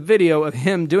Red has a video of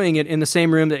him doing it in the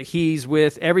same room that he's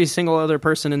with every single other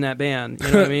person in that band.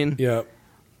 You know what I mean? Yeah.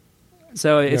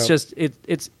 So it's just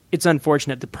it's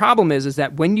unfortunate. The problem is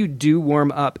that when you do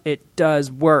warm up, it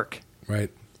does work. Right.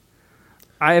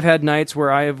 I have had nights where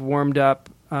I have warmed up,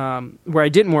 where I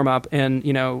didn't warm up, and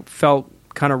felt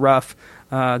kind of rough.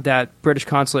 That British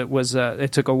consulate was.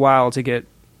 It took a while to get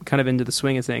kind of into the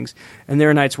swing of things. And there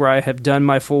are nights where I have done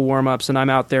my full warm-ups and I'm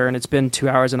out there and it's been 2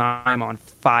 hours and I'm on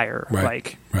fire.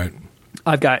 Right.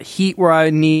 I've got heat where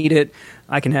I need it.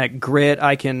 I can have grit.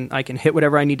 I can hit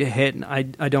whatever I need to hit, and I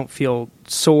don't feel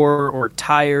sore or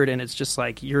tired, and it's just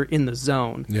like you're in the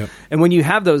zone. Yep. And when you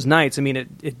have those nights, I mean,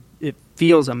 it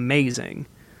feels amazing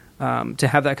to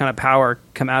have that kind of power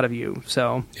come out of you.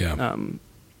 So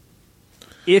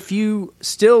if you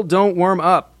still don't warm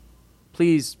up,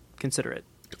 please consider it.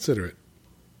 Consider it.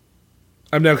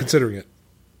 I'm now considering it.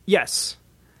 Yes.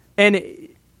 And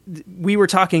we were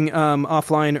talking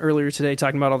offline earlier today,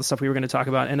 talking about all the stuff we were going to talk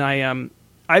about. And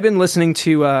I've been listening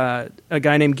to a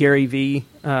guy named Gary Vee.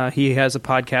 He has a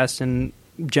podcast and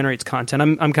generates content.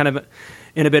 I'm kind of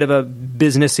in a bit of a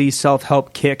businessy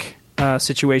self-help kick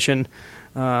situation,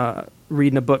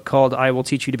 reading a book called I Will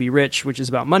Teach You to Be Rich, which is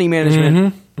about money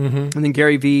management. And then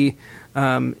Gary Vee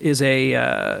is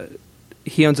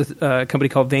he owns a company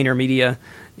called VaynerMedia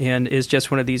and is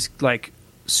just one of these like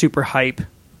super hype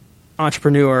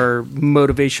entrepreneur,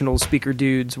 motivational speaker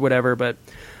dudes, whatever. But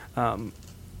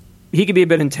he can be a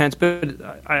bit intense, but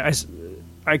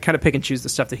I kind of pick and choose the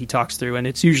stuff that he talks through, and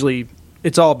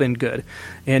it's all been good.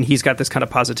 And he's got this kind of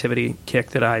positivity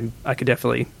kick that I could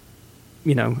definitely,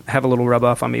 have a little rub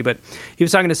off on me. But he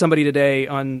was talking to somebody today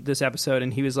on this episode,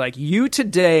 and he was like, "You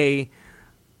today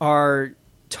are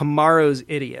tomorrow's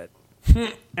idiot."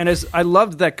 And I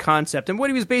loved that concept. And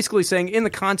what he was basically saying, in the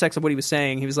context of what he was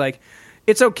saying, he was like,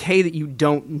 it's okay that you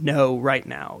don't know right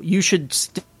now. You should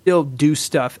still do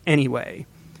stuff anyway.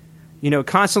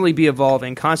 Constantly be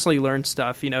evolving, constantly learn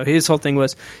stuff. His whole thing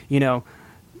was,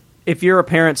 if you're a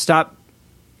parent, stop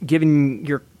giving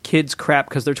your kids crap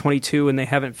because they're 22 and they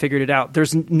haven't figured it out.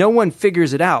 No one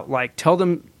figures it out. Like,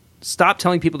 stop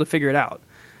telling people to figure it out.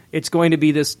 It's going to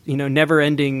be this,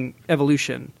 never-ending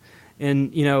evolution.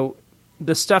 And,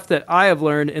 the stuff that I have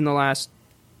learned in the last,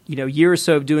 year or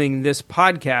so of doing this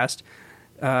podcast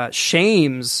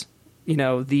shames,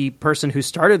 the person who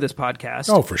started this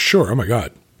podcast. Oh, for sure. Oh, my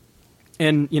God.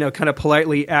 And, kind of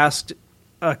politely asked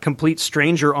a complete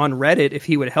stranger on Reddit if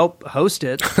he would help host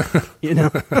it,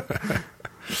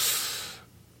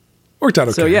 Worked out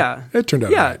okay. So, yeah. It turned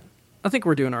out all right. I think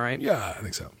we're doing all right. Yeah, I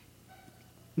think so.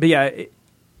 But, yeah,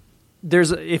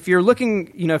 if you're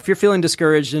looking, if you're feeling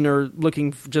discouraged and are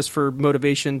looking just for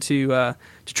motivation to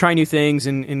try new things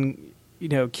and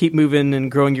keep moving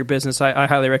and growing your business, I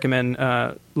highly recommend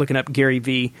looking up Gary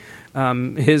Vee.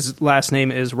 His last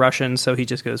name is Russian, so he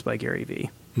just goes by Gary Vee.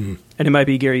 Mm-hmm. And it might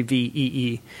be Gary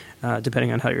Vee,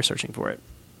 depending on how you're searching for it.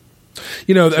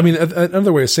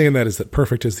 Another way of saying that is that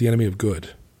perfect is the enemy of good.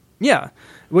 Yeah,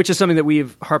 which is something that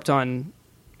we've harped on,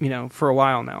 for a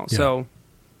while now. Yeah. So,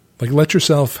 like, let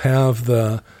yourself have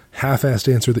the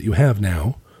half-assed answer that you have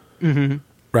now,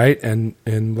 right? And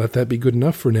let that be good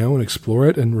enough for now, and explore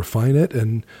it and refine it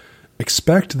and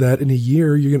expect that in a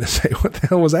year you're going to say, what the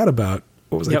hell was that about?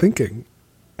 What was I thinking?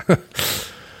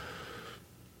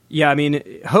 Yeah, I mean,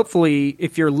 hopefully,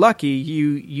 if you're lucky,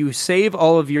 you save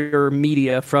all of your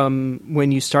media from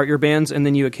when you start your bands, and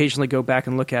then you occasionally go back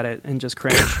and look at it and just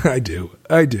cringe. I do.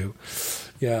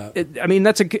 Yeah. I mean,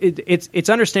 it's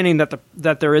understanding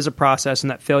that there is a process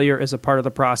and that failure is a part of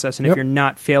the process, and if you're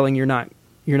not failing, you're not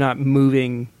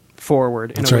moving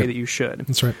forward in a way that you should.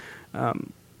 That's right.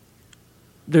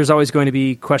 There's always going to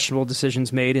be questionable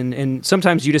decisions made, and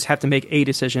sometimes you just have to make a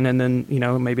decision, and then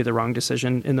maybe the wrong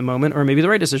decision in the moment, or maybe the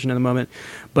right decision in the moment.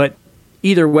 But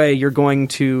either way, you're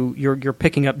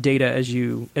picking up data as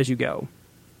you go.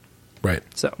 Right.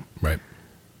 So right.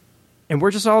 And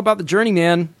we're just all about the journey,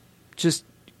 man. Just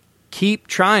keep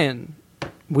trying.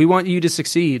 We want you to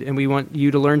succeed, and we want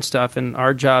you to learn stuff, and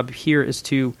our job here is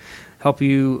to help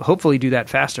you hopefully do that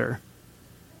faster.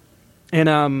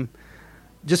 And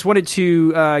just wanted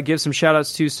to give some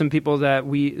shout-outs to some people that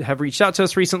we have reached out to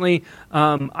us recently.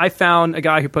 I found a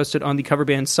guy who posted on the Cover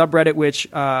Band subreddit, which,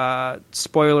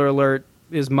 spoiler alert,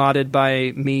 is modded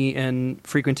by me and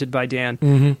frequented by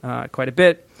Dan quite a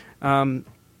bit.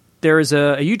 There is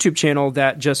a YouTube channel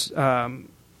that just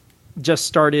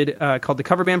started called the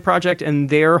Cover Band Project, and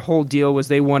their whole deal was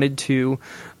they wanted to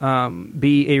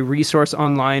be a resource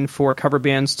online for cover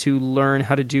bands to learn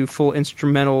how to do full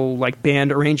instrumental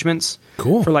band arrangements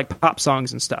for pop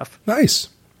songs and stuff. Nice.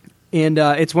 And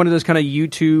it's one of those kind of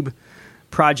YouTube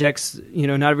projects.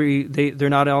 They're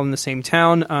not all in the same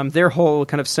town. Their whole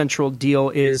kind of central deal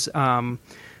is most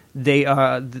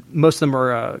of them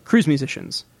are cruise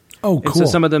musicians. Oh, cool. And so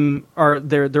some of them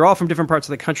they're all from different parts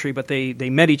of the country, but they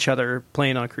met each other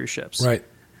playing on cruise ships. Right.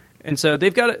 And so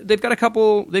they've got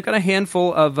a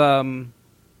handful of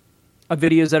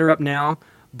videos that are up now,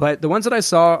 but the ones that I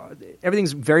saw,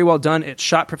 everything's very well done. It's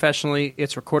shot professionally,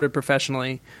 it's recorded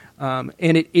professionally, and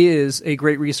it is a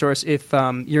great resource if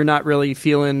you're not really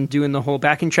feeling doing the whole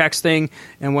backing tracks thing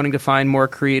and wanting to find more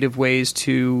creative ways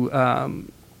to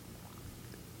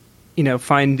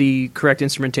find the correct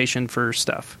instrumentation for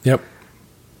stuff. Yep.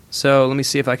 So let me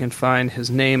see if I can find his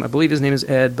name. I believe his name is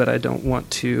Ed, but I don't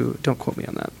quote me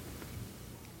on that.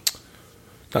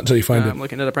 Not until you find it. I'm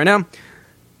looking it up right now.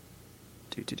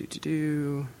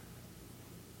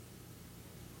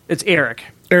 It's Eric.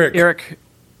 Eric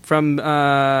from, where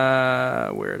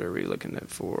are we looking at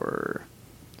for?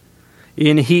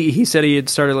 And he said he had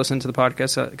started listening to the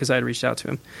podcast because I had reached out to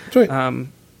him. That's right.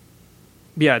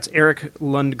 Yeah, it's Eric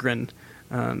Lundgren,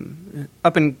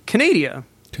 up in Canada.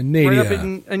 Right up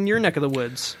in your neck of the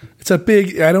woods. It's a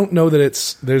big. I don't know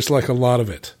that there's a lot of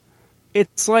it.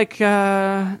 It's like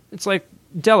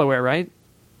Delaware, right?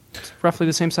 It's roughly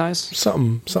the same size.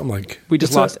 Something like. We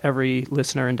just lost every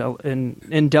listener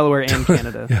in Delaware and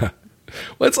Canada. Yeah.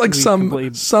 Well, it's like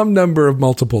some number of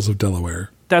multiples of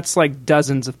Delaware. That's like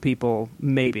dozens of people,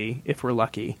 maybe, if we're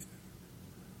lucky.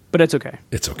 But it's okay.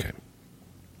 It's okay.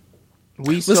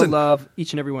 We still love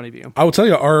each and every one of you. I will tell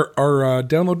you, our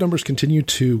download numbers continue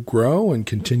to grow and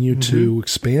continue to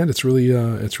expand. It's really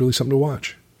something to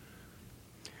watch.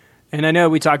 And I know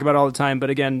we talk about it all the time,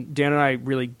 but again, Dan and I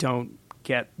really don't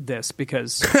get this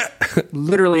because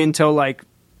literally until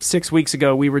 6 weeks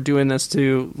ago, we were doing this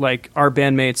to our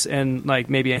bandmates and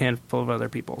maybe a handful of other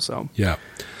people. So yeah,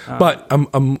 but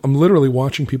I'm literally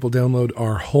watching people download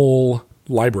our whole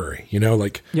library.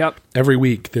 Yep. Every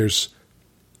week there's.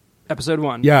 Episode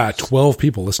 1. Yeah, 12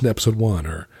 people listen to episode 1.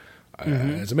 Or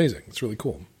it's amazing. It's really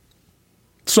cool.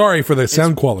 Sorry for the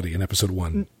sound quality in episode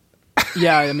 1.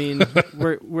 Yeah, I mean,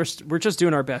 we're just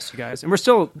doing our best, you guys, and we're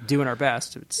still doing our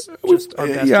best. It's just our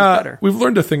best is better. We've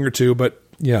learned a thing or two, but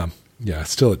yeah.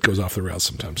 Still, it goes off the rails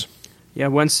sometimes. Yeah,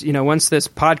 once this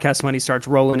podcast money starts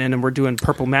rolling in, and we're doing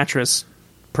Purple Mattress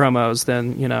promos,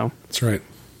 then that's right.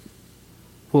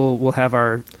 We'll have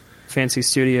our fancy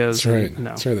studios. That's right.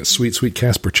 That's right. That sweet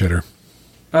Casper cheddar.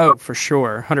 Oh, for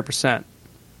sure. 100%.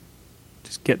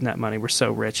 Just getting that money. We're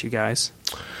so rich, you guys.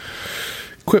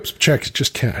 Quip's check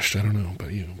just cashed. I don't know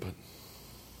about you, but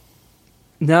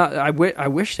no, I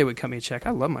wish they would cut me a check.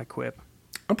 I love my Quip.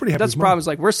 I'm pretty happy. That's the problem. Is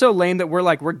we're so lame that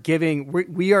we're giving.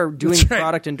 We are doing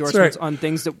product endorsements on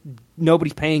things that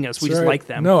nobody's paying us. We just like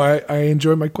them. No, I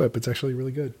enjoy my Quip. It's actually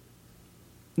really good.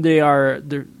 They're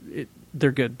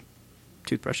good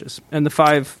toothbrushes, and the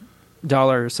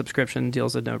 $5 subscription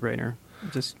deal's a no-brainer.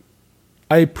 Just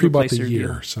I pre-bought the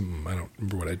year. I don't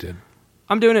remember what I did.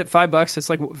 I'm doing it $5. It's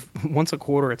like once a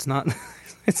quarter. It's not.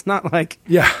 It's not like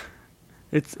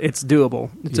It's doable.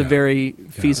 It's a very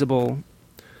feasible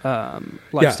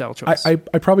lifestyle choice. I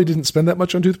probably didn't spend that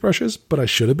much on toothbrushes, but I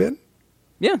should have been.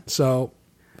 Yeah. So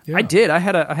Yeah. I did. I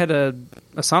had a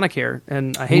Sonicare,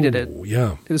 and I hated it.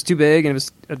 Yeah. It was too big, and it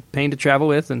was a pain to travel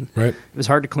with, and right. it was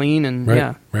hard to clean, and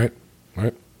Right.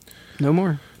 No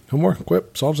more. No more.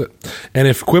 Quip solves it. And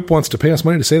if Quip wants to pay us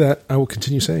money to say that, I will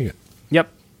continue saying it. Yep.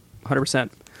 100%.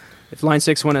 If Line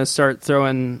 6 want to start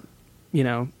throwing,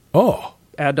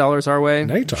 ad dollars our way,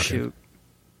 now you're talking. shoot.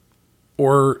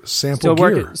 Or sample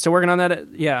gear. Still working on that.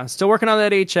 Yeah, still working on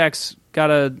that HX.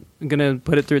 Gonna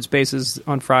put it through its paces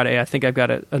on Friday. I think I've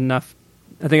got enough.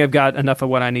 I think I've got enough of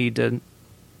what I need to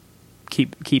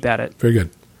keep at it. Very good.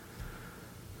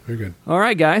 Very good. All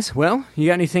right, guys. Well, you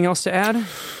got anything else to add?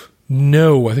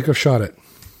 No, I think I've shot it.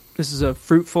 This is a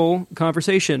fruitful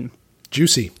conversation.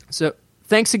 Juicy. So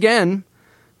thanks again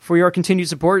for your continued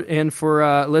support and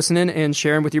for listening and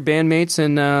sharing with your bandmates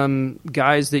and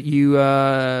guys that you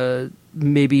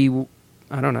maybe,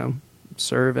 I don't know,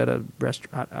 serve at a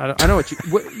restaurant. I don't know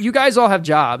what you guys all have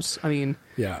jobs. I mean,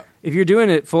 yeah. If you're doing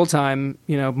it full time,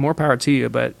 more power to you.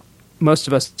 But most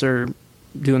of us are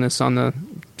doing this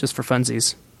just for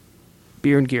funsies,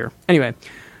 beer and gear. Anyway,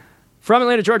 from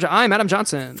Atlanta, Georgia, I'm Adam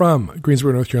Johnson. From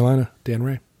Greensboro, North Carolina, Dan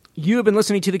Ray. You have been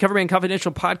listening to the Coverband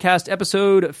Confidential Podcast,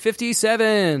 episode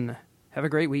 57. Have a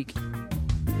great week.